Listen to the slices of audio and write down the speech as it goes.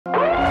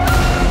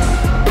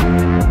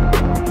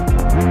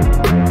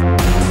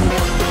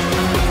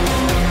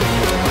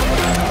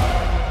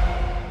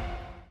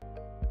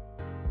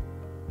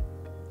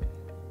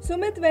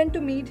went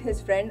to meet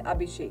his friend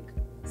Abhishek.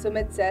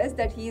 Sumit says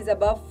that he is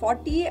above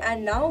 40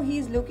 and now he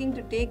is looking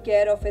to take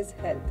care of his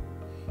health.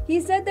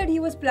 He said that he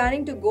was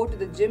planning to go to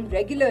the gym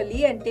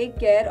regularly and take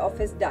care of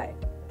his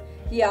diet.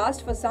 He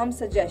asked for some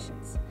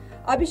suggestions.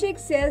 Abhishek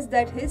says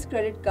that his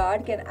credit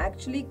card can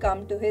actually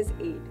come to his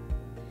aid.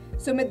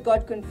 Sumit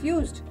got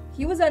confused.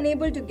 He was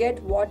unable to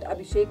get what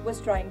Abhishek was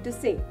trying to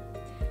say.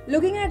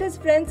 Looking at his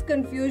friend's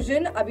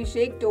confusion,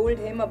 Abhishek told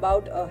him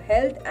about a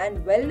health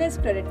and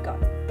wellness credit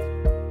card.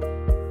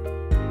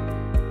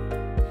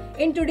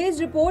 In today's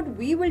report,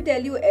 we will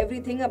tell you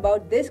everything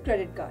about this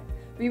credit card.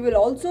 We will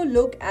also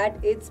look at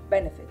its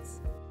benefits.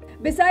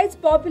 Besides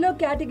popular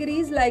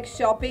categories like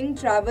shopping,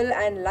 travel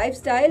and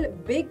lifestyle,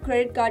 big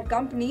credit card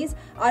companies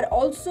are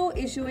also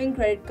issuing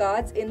credit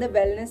cards in the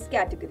wellness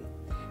category.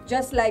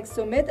 Just like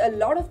Sumit, a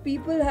lot of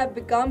people have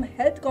become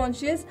health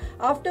conscious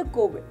after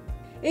COVID.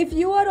 If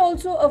you are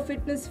also a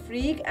fitness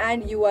freak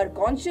and you are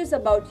conscious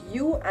about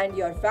you and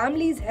your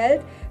family's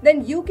health,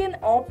 then you can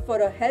opt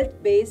for a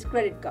health-based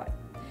credit card.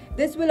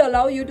 This will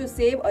allow you to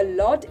save a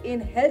lot in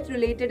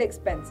health-related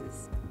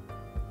expenses.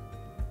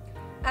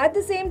 At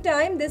the same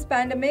time, this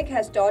pandemic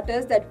has taught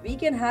us that we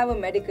can have a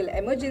medical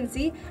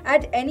emergency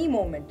at any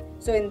moment.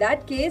 So in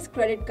that case,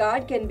 credit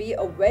card can be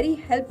a very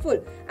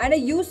helpful and a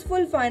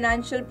useful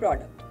financial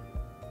product.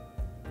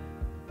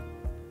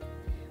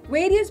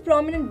 Various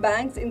prominent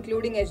banks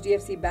including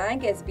HDFC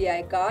Bank,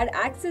 SBI Card,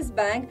 Axis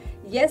Bank,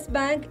 Yes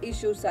Bank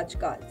issue such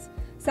cards.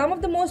 Some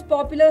of the most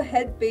popular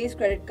health-based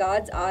credit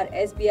cards are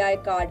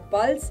SBI Card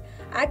Pulse,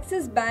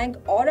 Axis Bank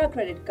Aura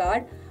Credit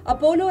Card,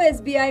 Apollo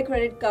SBI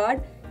Credit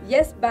Card,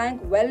 Yes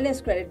Bank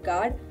Wellness Credit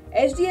Card,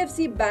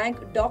 HDFC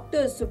Bank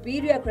Doctors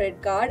Superior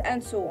Credit Card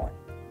and so on.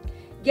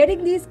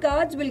 Getting these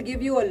cards will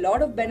give you a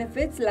lot of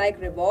benefits like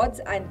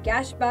rewards and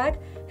cashback,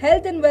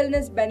 health and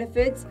wellness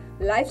benefits,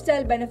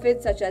 lifestyle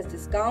benefits such as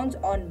discounts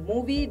on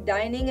movie,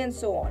 dining and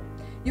so on.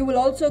 You will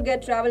also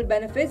get travel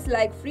benefits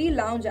like free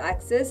lounge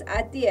access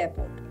at the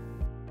airport.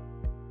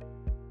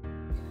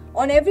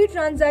 On every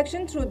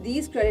transaction through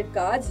these credit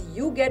cards,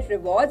 you get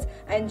rewards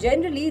and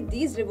generally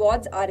these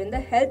rewards are in the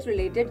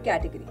health-related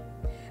category.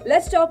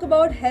 Let's talk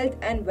about health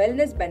and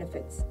wellness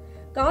benefits.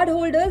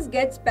 Cardholders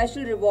get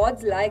special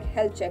rewards like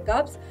health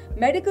checkups,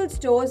 medical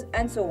stores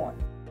and so on.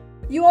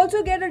 You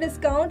also get a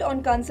discount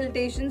on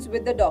consultations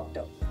with the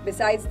doctor.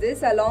 Besides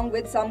this, along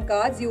with some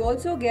cards, you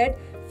also get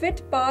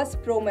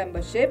FitPass Pro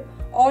membership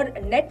or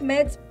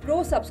NetMeds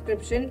Pro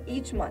subscription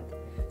each month.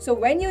 So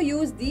when you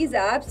use these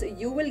apps,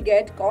 you will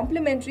get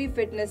complimentary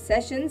fitness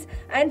sessions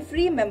and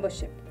free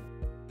membership.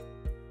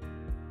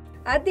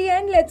 At the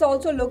end, let's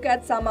also look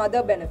at some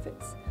other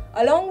benefits.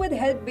 Along with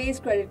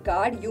health-based credit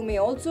card, you may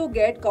also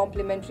get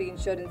complimentary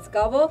insurance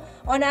cover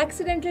on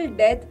accidental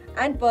death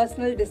and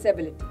personal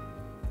disability.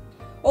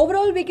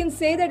 Overall, we can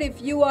say that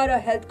if you are a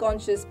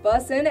health-conscious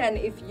person and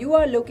if you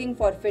are looking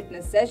for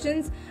fitness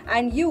sessions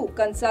and you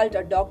consult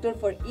a doctor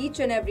for each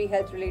and every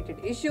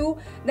health-related issue,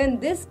 then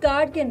this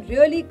card can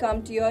really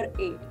come to your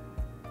aid.